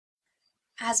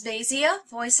Azbayzia,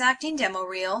 voice acting demo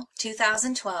reel,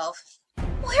 2012.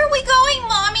 Where are we going,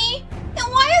 Mommy?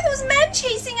 And why are those men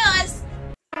chasing us?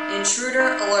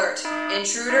 Intruder alert.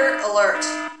 Intruder alert.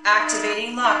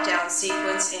 Activating lockdown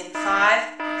sequence in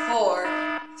 5,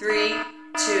 4, 3,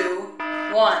 2, 1.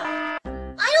 I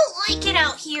don't like it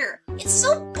out here. It's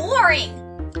so boring.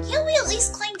 Can't we at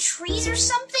least climb trees or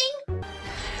something?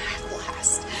 At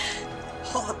last,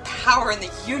 all the power in the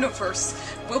universe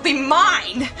will be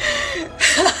mine!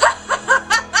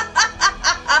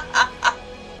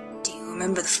 Do you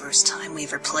remember the first time we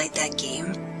ever played that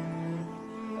game?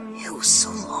 It was so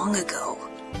long ago.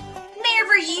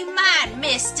 Never you mind,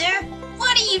 mister.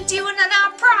 What are you doing on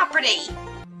our property?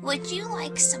 Would you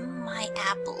like some of my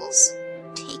apples?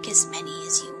 Take as many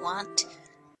as you want.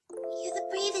 You're the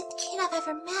bravest kid I've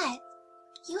ever met.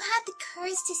 You had the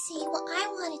courage to say what I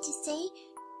wanted to say,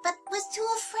 but was too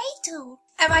afraid to.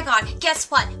 Oh my god, guess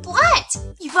what? What?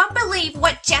 You won't believe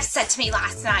what Jeff said to me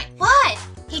last night. What?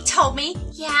 He told me,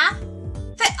 yeah,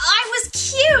 that I was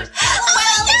cute. Well,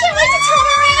 I can't wait to tell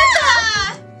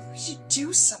Miranda. Why would you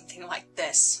do something like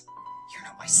this? You're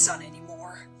not my son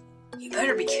anymore. You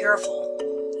better be careful.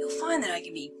 You'll find that I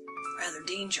can be rather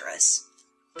dangerous.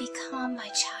 Be calm, my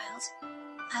child.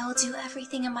 I will do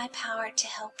everything in my power to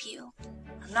help you.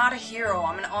 I'm not a hero,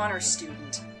 I'm an honor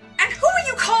student. And who are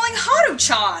you calling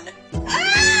Haru-chan?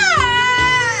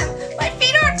 Ah! My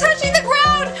feet aren't touching the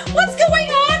ground. What's going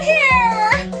on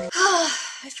here?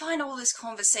 I find all this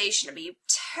conversation to be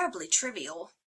terribly trivial.